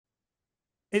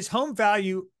Is home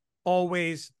value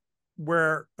always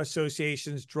where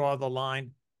associations draw the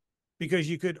line? Because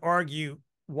you could argue,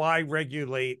 why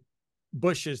regulate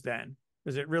bushes then?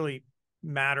 Does it really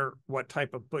matter what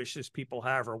type of bushes people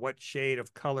have or what shade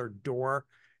of colored door?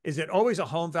 Is it always a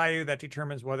home value that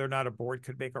determines whether or not a board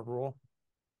could make a rule?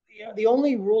 Yeah, the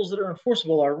only rules that are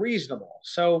enforceable are reasonable.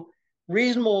 So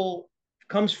reasonable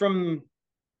comes from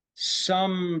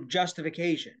some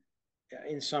justification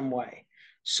in some way.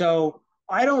 So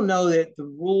I don't know that the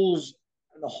rules,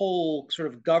 the whole sort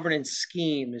of governance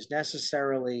scheme is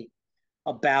necessarily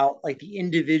about like the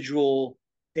individual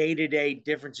day-to-day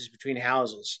differences between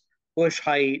houses, bush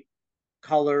height,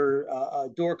 color,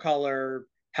 door color,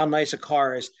 how nice a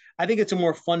car is. I think it's a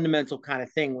more fundamental kind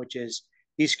of thing, which is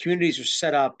these communities are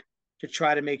set up to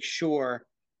try to make sure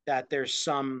that there's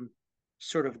some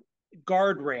sort of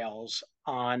guardrails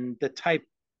on the type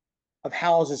of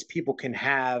houses people can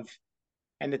have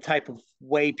and the type of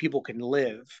way people can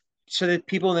live so that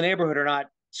people in the neighborhood are not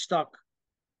stuck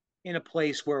in a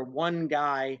place where one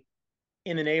guy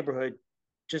in the neighborhood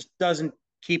just doesn't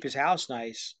keep his house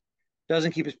nice,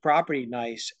 doesn't keep his property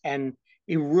nice, and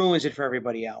he ruins it for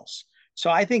everybody else. So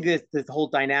I think that the whole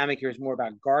dynamic here is more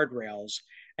about guardrails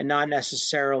and not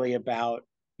necessarily about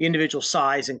the individual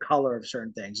size and color of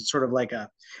certain things. It's sort of like a,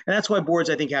 and that's why boards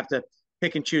I think have to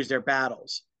pick and choose their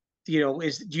battles.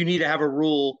 Is do you need to have a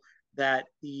rule that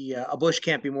the a bush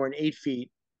can't be more than 8 feet?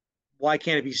 Why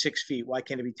can't it be 6 feet? Why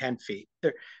can't it be 10 feet?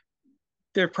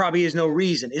 There probably is no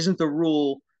reason. Isn't the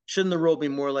rule, shouldn't the rule be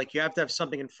more like you have to have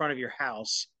something in front of your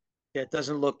house that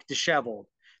doesn't look disheveled,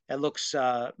 that looks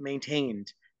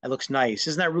maintained, that looks nice?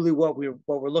 Isn't that really what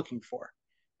we're looking for?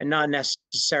 And not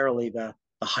necessarily the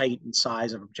height and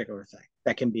size of a particular thing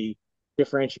that can be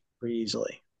differentiated pretty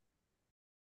easily.